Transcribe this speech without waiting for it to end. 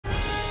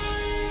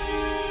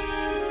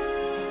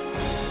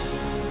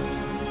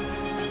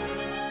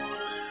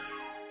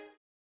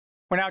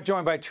We're now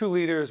joined by two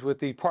leaders with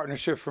the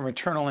Partnership for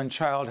Maternal and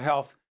Child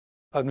Health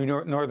of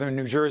Northern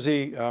New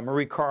Jersey,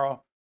 Mariekarl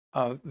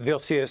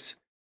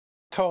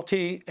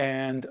Vilceus-Talty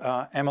and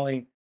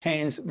Emily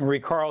Haines.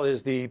 Mariekarl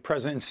is the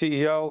president and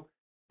CEO.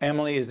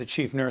 Emily is the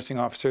chief nursing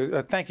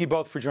officer. Thank you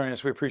both for joining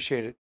us. We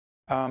appreciate it.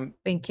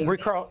 Thank you.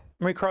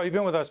 Mariekarl, you've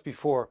been with us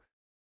before.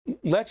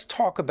 Let's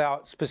talk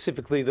about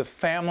specifically the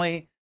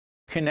Family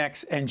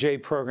Connects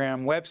NJ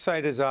program.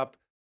 Website is up.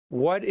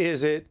 What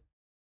is it?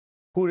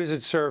 Who does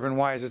it serve, and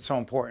why is it so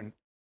important?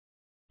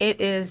 It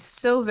is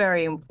so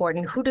very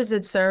important. Who does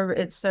it serve?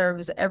 It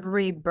serves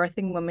every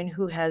birthing woman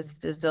who has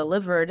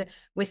delivered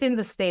within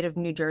the state of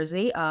New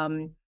Jersey.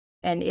 And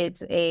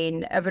it's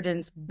an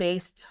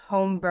evidence-based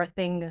home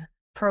birthing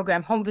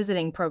program, home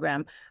visiting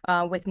program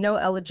with no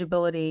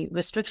eligibility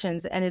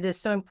restrictions. And it is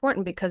so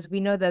important because we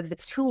know that the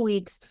 2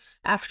 weeks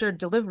after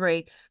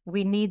delivery,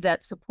 we need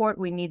that support,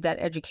 we need that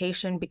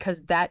education,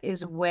 because that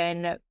is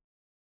when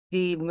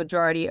the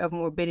majority of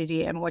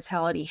morbidity and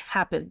mortality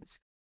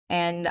happens.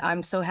 And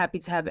I'm so happy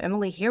to have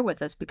Emily here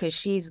with us because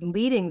she's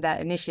leading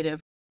that initiative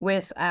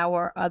with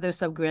our other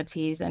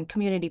subgrantees and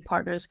community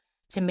partners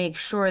to make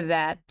sure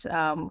that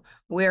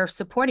we're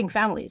supporting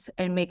families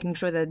and making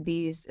sure that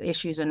these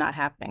issues are not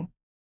happening.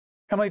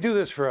 Emily, do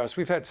this for us.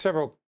 We've had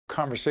several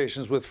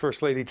conversations with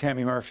First Lady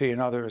Tammy Murphy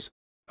and others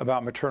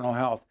about maternal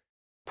health.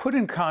 Put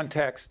in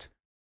context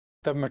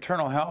the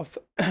maternal health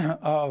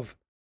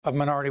of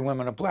minority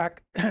women, of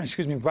black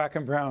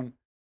and brown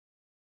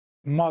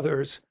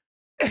mothers,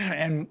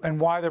 and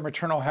why their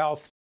maternal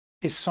health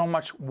is so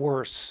much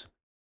worse.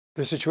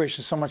 Their situation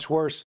is so much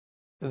worse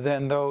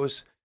than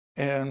those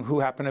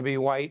who happen to be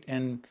white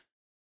and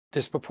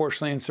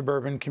disproportionately in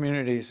suburban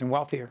communities and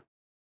wealthier.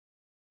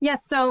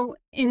 Yes, so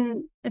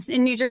in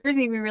New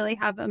Jersey, we really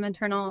have a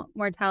maternal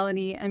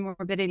mortality and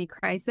morbidity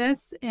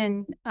crisis,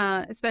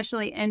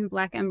 especially in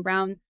Black and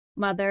brown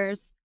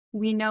mothers.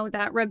 We know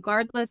that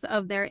regardless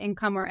of their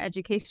income or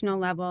educational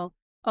level,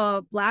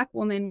 a Black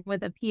woman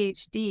with a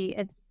PhD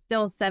is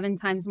still 7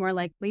 times more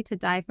likely to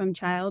die from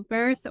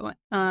childbirth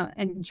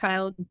and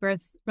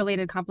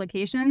childbirth-related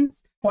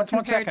complications. One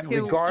second.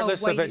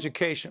 Regardless of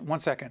education. 1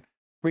 second.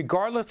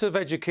 Regardless of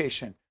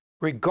education,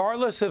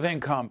 regardless of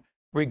income,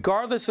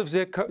 regardless of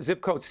zip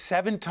code,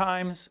 7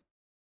 times,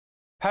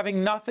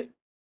 having nothing.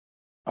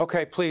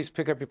 Okay, please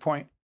pick up your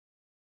point.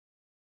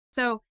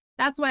 So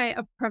that's why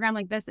a program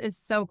like this is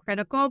so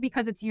critical,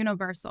 because it's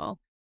universal.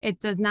 It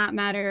does not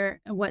matter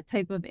what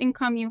type of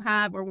income you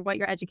have or what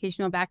your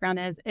educational background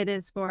is. It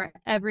is for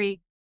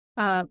every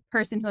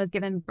person who has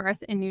given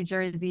birth in New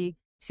Jersey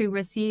to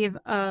receive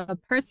a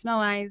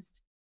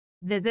personalized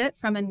visit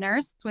from a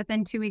nurse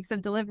within 2 weeks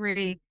of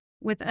delivery,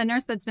 with a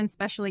nurse that's been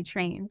specially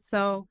trained.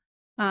 So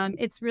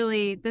it's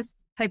really, this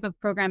type of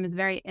program is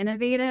very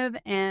innovative,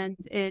 and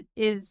it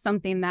is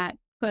something that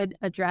could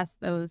address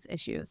those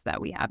issues that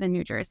we have in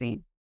New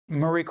Jersey.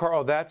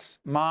 Mariekarl, that's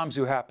moms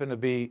who happen to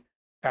be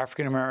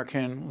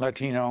African-American,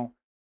 Latino,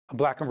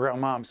 Black and brown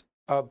moms.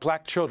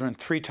 Black children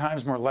 3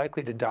 times more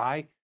likely to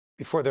die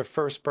before their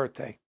first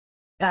birthday.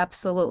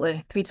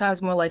 Absolutely. 3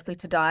 times more likely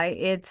to die.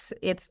 It's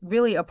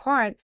really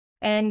apparent.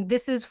 And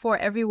this is for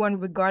everyone,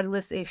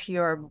 regardless if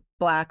you're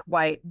Black,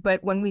 white.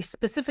 But when we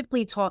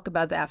specifically talk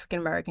about the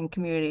African-American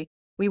community,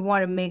 we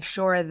want to make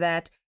sure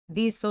that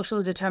these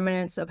social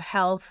determinants of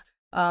health,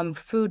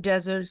 food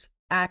deserts,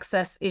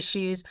 access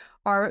issues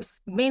are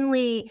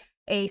mainly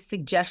a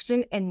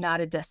suggestion and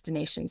not a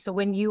destination. So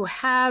when you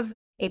have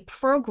a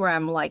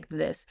program like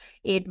this,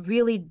 it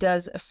really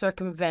does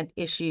circumvent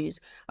issues.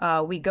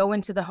 We go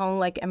into the home,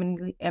 like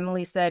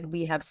Emily said,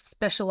 we have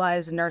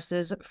specialized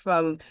nurses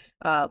from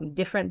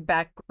different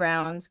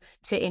backgrounds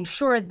to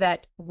ensure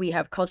that we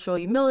have cultural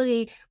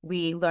humility.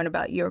 We learn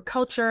about your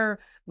culture.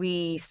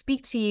 We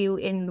speak to you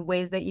in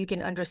ways that you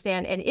can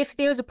understand. And if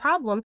there's a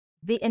problem,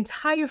 the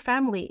entire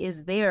family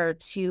is there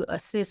to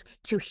assist,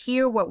 to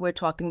hear what we're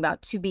talking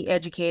about, to be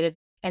educated,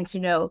 and to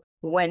know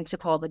when to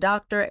call the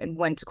doctor and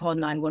when to call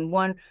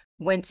 911,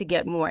 when to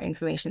get more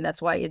information.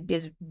 That's why it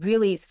is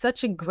really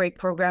such a great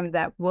program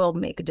that will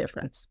make a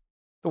difference.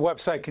 The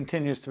website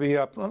continues to be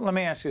up. Let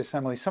me ask you this,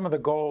 Emily. Some of the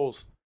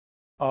goals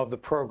of the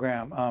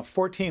program,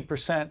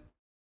 14%.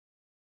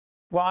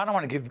 Well, I don't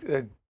want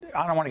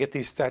to get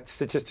these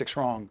statistics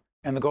wrong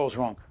and the goals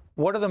wrong.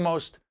 What are the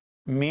most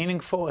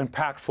meaningful,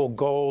 impactful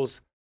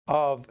goals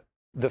of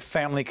the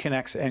Family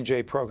Connects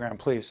NJ program,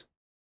 please?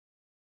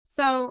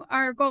 So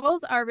our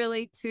goals are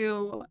really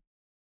to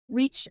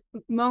reach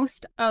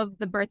most of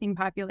the birthing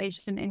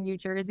population in New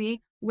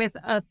Jersey with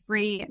a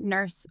free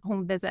nurse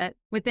home visit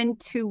within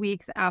 2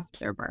 weeks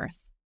after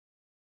birth.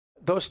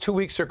 Those 2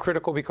 weeks are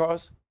critical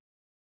because?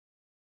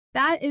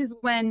 That is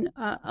when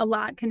a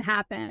lot can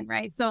happen,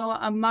 right? So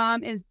a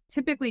mom is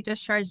typically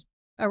discharged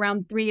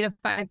around 3 to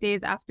 5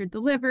 days after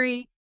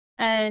delivery,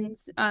 and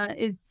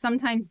is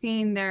sometimes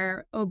seeing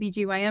their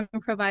OBGYN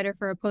provider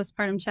for a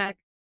postpartum check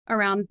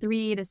around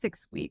 3 to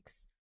 6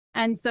 weeks.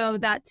 And so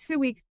that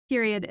 2-week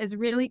period is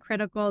really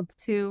critical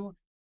to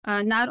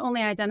not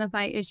only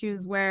identify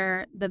issues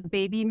where the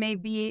baby may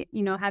be,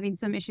 having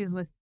some issues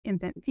with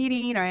infant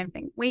feeding or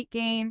infant weight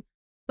gain,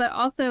 but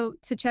also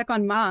to check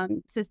on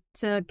mom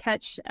to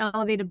catch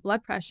elevated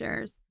blood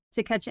pressures,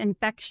 to catch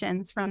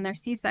infections from their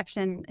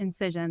C-section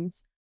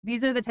incisions.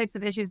 These are the types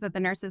of issues that the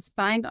nurses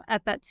find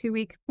at that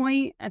 2-week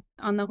point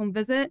on the home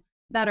visit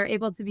that are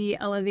able to be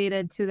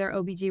elevated to their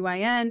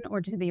OBGYN or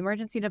to the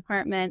emergency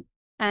department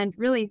and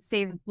really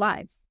save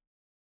lives.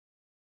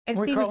 And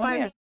Steve, if I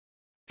may,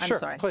 sure, I'm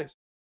sorry. Please.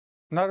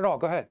 Not at all.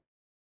 Go ahead.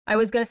 I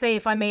was going to say,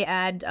 if I may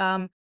add,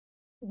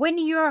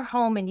 when you're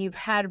home and you've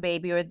had a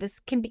baby, or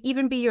this can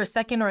even be your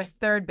second or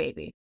third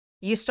baby,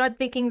 you start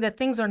thinking that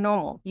things are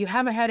normal. You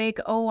have a headache.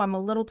 Oh, I'm a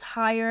little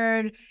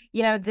tired.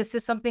 You know, this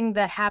is something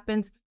that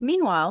happens.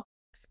 Meanwhile,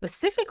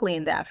 specifically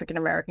in the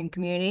African-American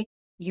community,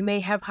 you may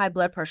have high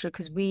blood pressure,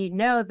 because we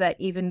know that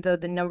even though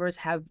the numbers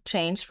have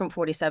changed from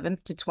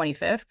 47th to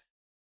 25th,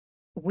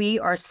 we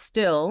are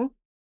still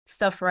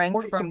suffering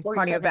from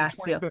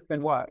cardiovascular.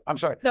 And what? I'm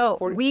sorry. So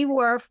we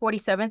were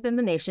 47th in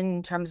the nation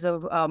in terms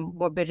of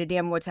morbidity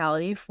and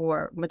mortality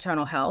for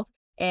maternal health.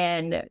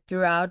 And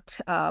throughout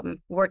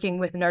working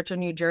with Nurture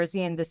New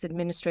Jersey and this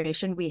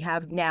administration, we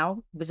have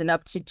now risen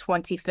up to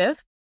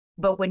 25th.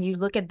 But when you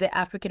look at the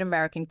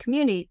African-American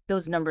community,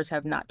 those numbers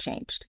have not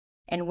changed.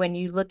 And when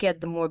you look at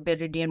the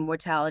morbidity and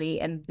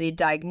mortality and the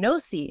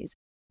diagnoses,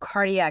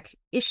 cardiac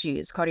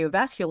issues,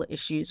 cardiovascular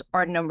issues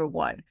are number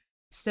one.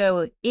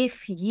 So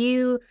if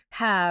you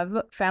have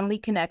Family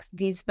Connects,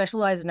 these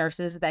specialized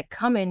nurses that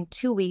come in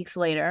 2 weeks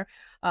later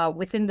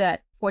within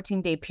that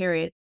 14-day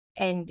period,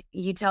 and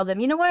you tell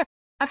them, you know what,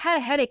 I've had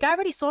a headache. I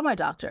already saw my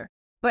doctor,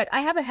 but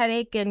I have a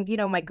headache. And, you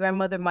know, my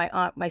grandmother, my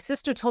aunt, my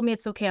sister told me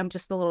it's okay. I'm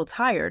just a little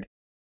tired.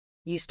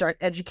 You start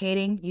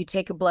educating, you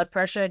take a blood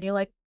pressure, and you're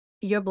like,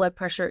 your blood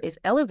pressure is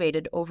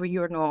elevated over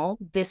your normal.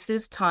 This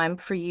is time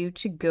for you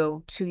to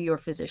go to your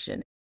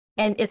physician.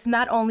 And it's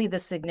not only the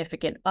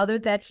significant other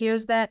that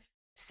hears that,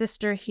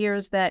 sister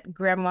hears that,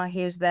 grandma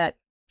hears that,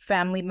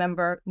 family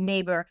member,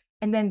 neighbor,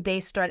 and then they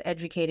start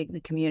educating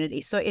the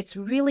community. So it's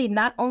really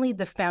not only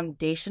the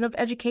foundation of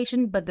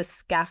education, but the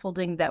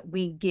scaffolding that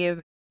we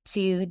give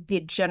to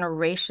the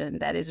generation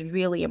that is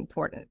really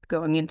important,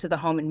 going into the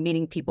home and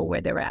meeting people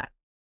where they're at.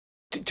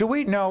 Do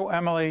we know,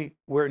 Emily,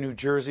 where New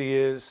Jersey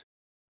is?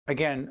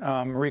 Again,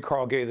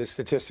 Mariekarl gave the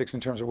statistics in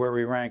terms of where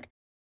we rank,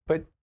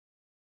 but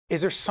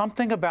is there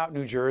something about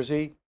New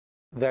Jersey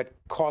that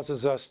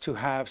causes us to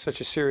have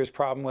such a serious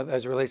problem with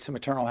as it relates to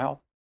maternal health?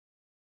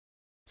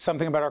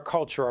 Something about our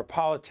culture, our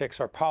politics,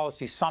 our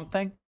policy,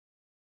 something?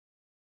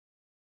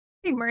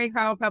 I think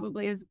Mariekarl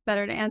probably is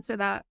better to answer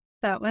that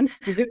one.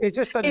 Is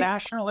this a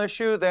national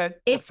issue that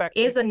affects?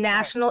 It is a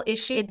national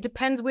issue. It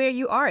depends where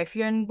you are. If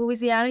you're in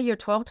Louisiana, you're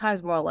 12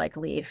 times more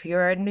likely. If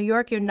you're in New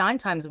York, you're 9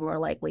 times more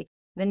likely.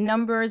 The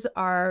numbers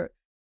are,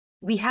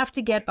 we have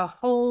to get a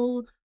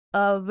hold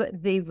of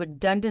the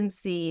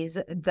redundancies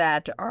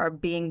that are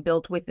being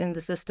built within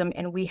the system,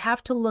 and we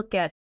have to look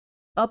at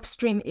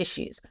upstream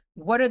issues.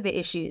 What are the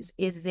issues?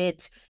 Is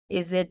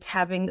it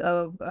having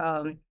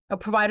a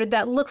provider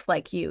that looks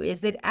like you?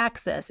 Is it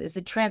access? Is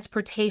it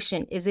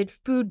transportation? Is it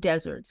food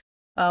deserts?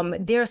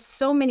 There are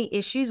so many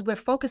issues. We're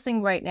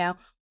focusing right now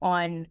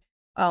on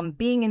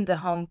being in the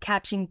home,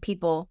 catching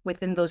people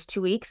within those 2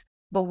 weeks,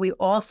 but we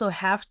also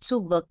have to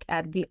look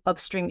at the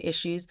upstream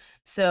issues.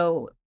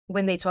 So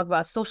when they talk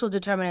about social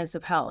determinants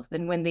of health,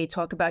 and when they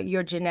talk about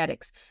your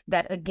genetics,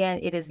 that again,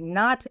 it is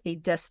not a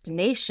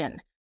destination,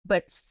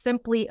 but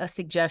simply a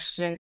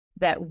suggestion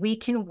that we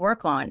can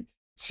work on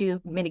to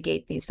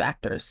mitigate these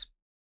factors.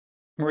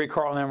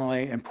 Mariekarl and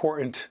Emily,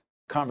 important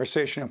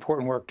conversation,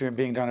 important work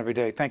being done every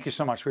day. Thank you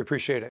so much. We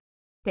appreciate it.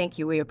 Thank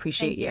you. We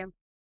appreciate you.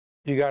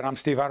 You got it. I'm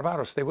Steve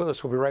Adubato. Stay with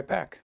us. We'll be right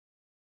back.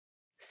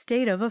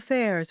 State of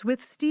Affairs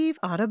with Steve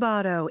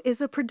Adubato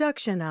is a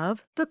production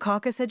of the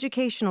Caucus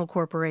Educational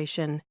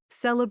Corporation,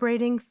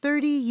 celebrating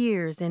 30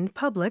 years in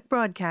public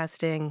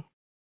broadcasting.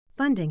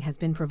 Funding has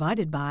been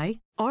provided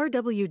by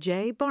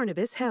RWJ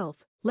Barnabas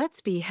Health.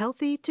 Let's be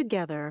healthy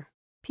together.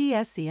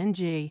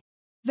 PSC&G.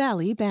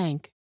 Valley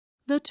Bank.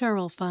 The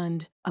Turrell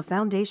Fund, a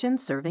foundation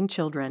serving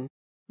children.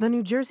 The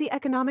New Jersey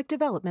Economic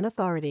Development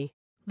Authority.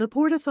 The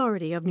Port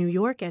Authority of New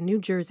York and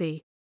New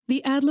Jersey.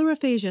 The Adler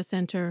Aphasia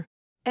Center.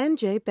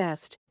 NJ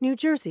Best, New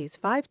Jersey's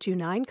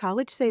 529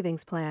 College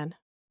Savings Plan.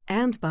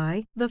 And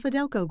by the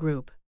Fidelco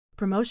Group.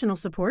 Promotional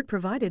support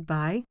provided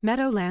by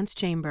Meadowlands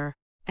Chamber.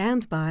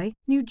 And by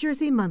New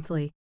Jersey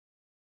Monthly.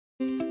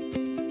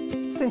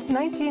 Since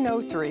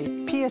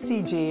 1903,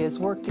 PSEG has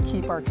worked to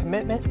keep our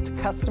commitment to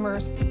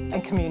customers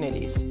and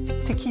communities,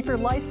 to keep your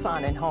lights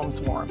on and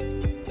homes warm.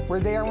 We're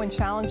there when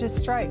challenges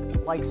strike,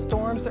 like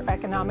storms or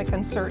economic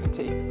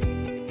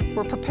uncertainty.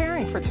 We're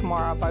preparing for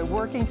tomorrow by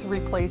working to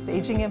replace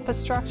aging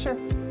infrastructure,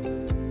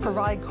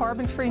 provide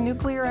carbon-free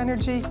nuclear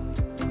energy,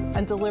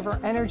 and deliver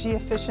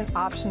energy-efficient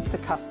options to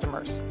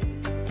customers.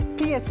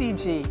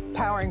 PSEG,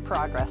 powering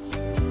progress.